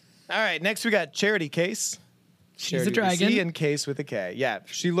 All right, next we got Charity Case. she's a Charity with C dragon. and Case with a K. Yeah,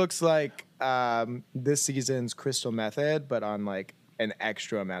 she looks like this season's Crystal Method, but on like an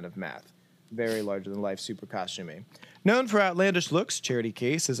extra amount of meth. Very larger than life, super costumey. Known for outlandish looks, Charity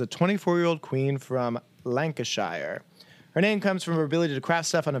Case is a 24-year-old queen from Lancashire. Her name comes from her ability to craft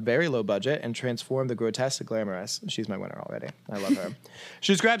stuff on a very low budget and transform the grotesque to glamorous. She's my winner already. I love her.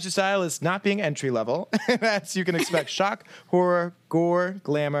 She describes her style as not being entry level. As you can expect shock, horror, gore,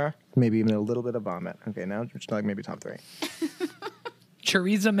 glamour, maybe even a little bit of vomit. Okay, now it's like maybe top 3.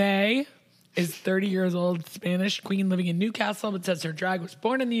 Theresa May, is 30 years old, Spanish queen living in Newcastle, but says her drag was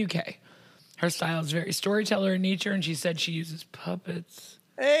born in the UK. Her style is very storyteller in nature, and she said she uses puppets,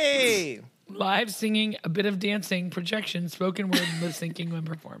 Hey! live singing, a bit of dancing, projection, spoken word, and lip syncing when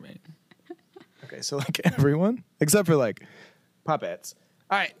performing. Okay, so like everyone except for like puppets.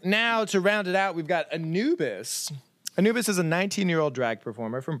 All right, now to round it out, we've got Anubis. Anubis is a 19-year-old drag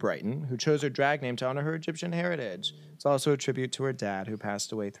performer from Brighton who chose her drag name to honor her Egyptian heritage. It's also a tribute to her dad who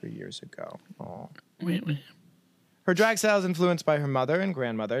passed away 3 years ago. Aw. Wait. Her drag style is influenced by her mother and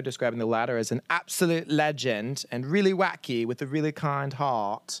grandmother, describing the latter as an absolute legend and really wacky with a really kind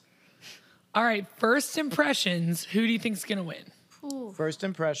heart. All right, first impressions. Who do you think's gonna win? Ooh. First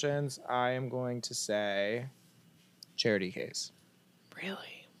impressions, I am going to say Charity Case.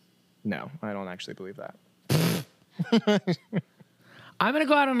 Really? No, I don't actually believe that. I'm gonna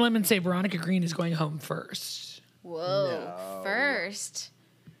go out on a limb and say Veronica Green is going home first, Whoa. No. First.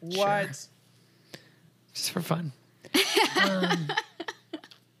 What? just for fun.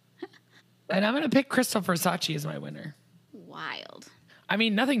 And I'm gonna pick Crystal Versace as my winner. Wild. I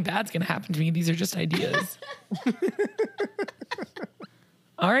mean, nothing bad's gonna happen to me. These are just ideas.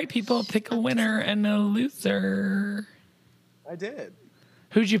 All right, people, pick a winner and a loser. I did.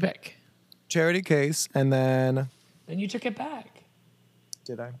 Who'd you pick? Charity Case, and then Then you took it back.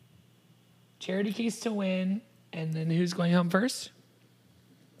 did I? Charity Case to win, and then who's going home first?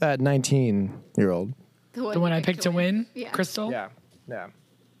 That 19-year-old. The one I picked to win? Yeah. Crystal? Yeah. Yeah.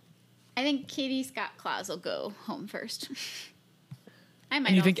 I think Katie Scott Claus will go home first. I might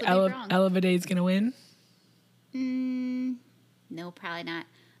And you also think be wrong. Ella Viday's gonna win? No, probably not.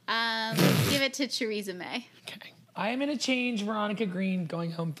 Give it to Theresa May. Okay. I am gonna change Veronica Green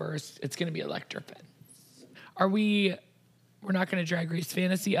going home first. It's gonna be Electra Finn. We're not gonna Drag Race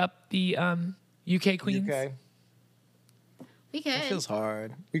Fantasy up the UK queens? UK. We could. That feels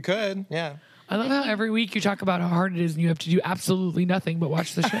hard. We could, yeah. I love how every week you talk about how hard it is and you have to do absolutely nothing but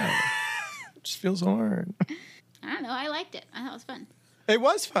watch the show. It just feels hard. I don't know. I liked it. I thought it was fun. It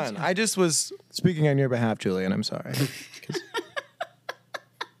was fun. I just was speaking on your behalf, Julian. I'm sorry.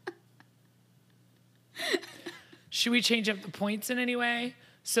 Should we change up the points in any way?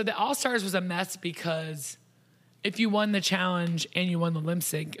 So the All Stars was a mess because if you won the challenge and you won the lip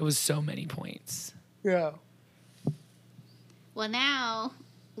sync, it was so many points. Yeah. Well, now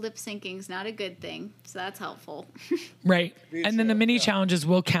lip syncing's not a good thing, so that's helpful. Right. Me And then the too, mini yeah. challenges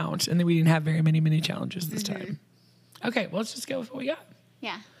will count. And then we didn't have very many mini challenges this time. Okay, well, let's just go with what we got.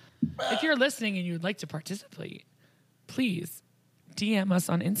 Yeah. If you're listening and you would like to participate, please DM us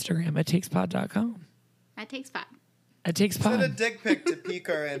on Instagram at takespod.com. That takes five. At takespod. dick pic to pique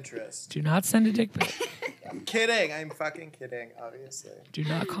our interest. Do not send a dick pic. I'm kidding. I'm fucking kidding, obviously. Do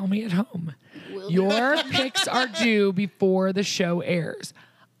not call me at home. Will do. Your picks are due before the show airs.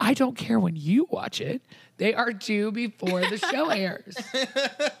 I don't care when you watch it. They are due before the show airs.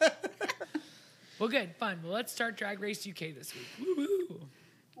 Well, good. Fun. Well, let's start Drag Race UK this week. Woo-hoo.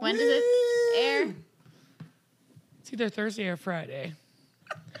 When does it air? It's either Thursday or Friday.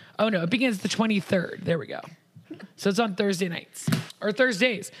 Oh, no. It begins the 23rd. There we go. So it's on Thursday nights. Or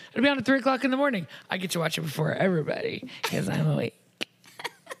Thursdays. It'll be on at 3 o'clock in the morning. I get to watch it before everybody because I'm awake.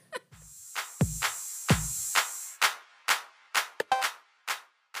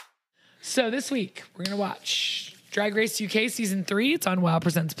 So this week, we're going to watch Drag Race UK Season 3. It's on WoW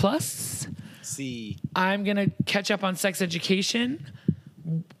Presents Plus. See. I'm going to catch up on Sex Education,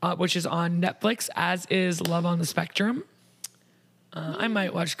 which is on Netflix, as is Love on the Spectrum. I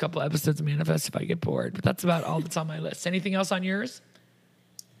might watch a couple episodes of Manifest if I get bored, but that's about all that's on my list. Anything else on yours?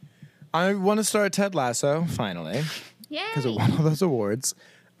 I want to start Ted Lasso, finally, because it Yay. won all those awards.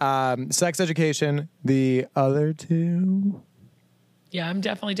 Sex Education, the other two. Yeah, I'm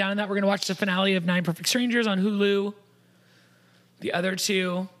definitely down in that. We're going to watch the finale of Nine Perfect Strangers on Hulu. The other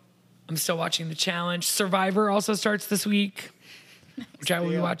two, I'm still watching The Challenge. Survivor also starts this week, which I will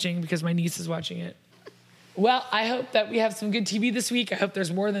be watching because my niece is watching it. Well, I hope that we have some good TV this week. I hope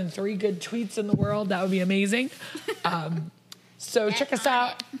there's more than 3 good tweets in the world. That would be amazing. So check us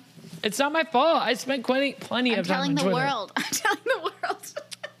out. It's not my fault. I spent plenty I'm of time telling on the Twitter. world. I'm telling the world.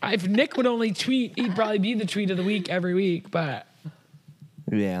 If Nick would only tweet, he'd probably be the tweet of the week every week. But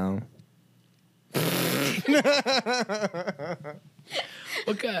Yeah.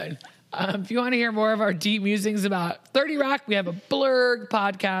 well, good. If you want to hear more of our deep musings about 30 Rock, we have a Blurg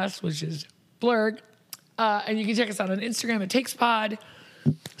podcast, which is Blurg. And you can check us out on Instagram at TakesPod.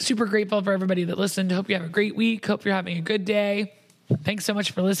 Super grateful for everybody that listened. Hope you have a great week. Hope you're having a good day. Thanks so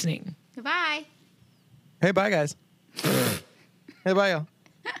much for listening. Goodbye. Hey, bye, guys. Hey, bye, y'all.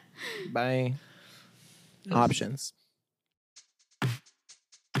 Bye. Options.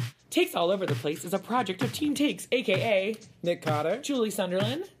 Takes All Over the Place is a project of Team Takes, a.k.a. Nick Cotter. Julie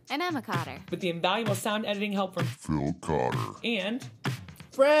Sunderland, And Emma Cotter. with the invaluable sound editing help from Phil Cotter. and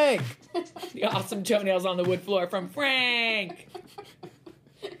Frank. the awesome toenails on the wood floor from Frank.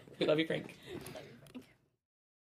 We love you, Frank.